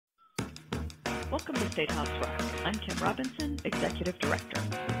Welcome to State House Rock. I'm Kim Robinson, Executive Director.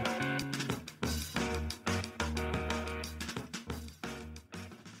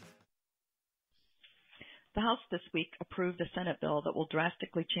 The House this week approved a Senate bill that will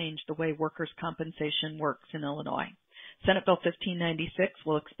drastically change the way workers' compensation works in Illinois. Senate Bill 1596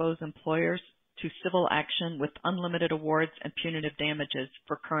 will expose employers to civil action with unlimited awards and punitive damages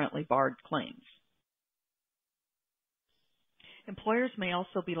for currently barred claims. Employers may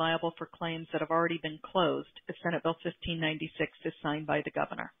also be liable for claims that have already been closed if Senate Bill 1596 is signed by the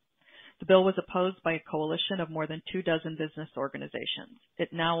governor. The bill was opposed by a coalition of more than 24 business organizations.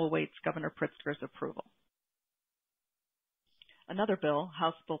 It now awaits Governor Pritzker's approval. Another bill,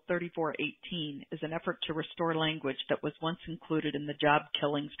 House Bill 3418, is an effort to restore language that was once included in the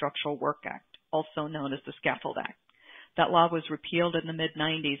Job-Killing Structural Work Act, also known as the Scaffold Act. That law was repealed in the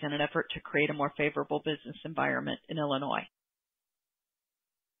mid-90s in an effort to create a more favorable business environment in Illinois.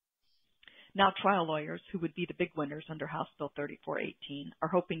 Now trial lawyers, who would be the big winners under House Bill 3418, are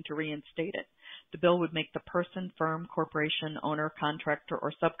hoping to reinstate it. The bill would make the person, firm, corporation, owner, contractor,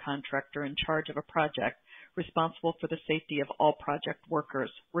 or subcontractor in charge of a project responsible for the safety of all project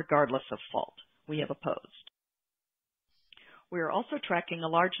workers, regardless of fault. We have opposed. We are also tracking a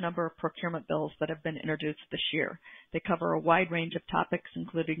large number of procurement bills that have been introduced this year. They cover a wide range of topics,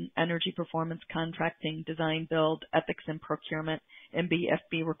 including energy performance contracting, design build, ethics in procurement,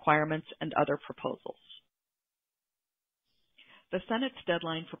 MBFB requirements, and other proposals. The Senate's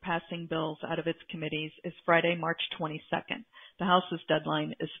deadline for passing bills out of its committees is Friday, March 22nd. The House's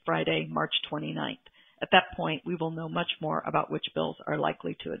deadline is Friday, March 29th. At that point, we will know much more about which bills are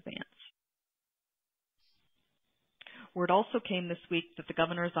likely to advance. Word also came this week that the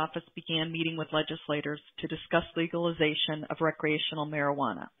governor's office began meeting with legislators to discuss legalization of recreational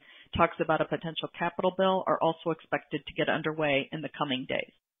marijuana. Talks about a potential capital bill are also expected to get underway in the coming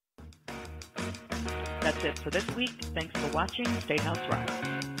days. That's it for this week. Thanks for watching State House Rock.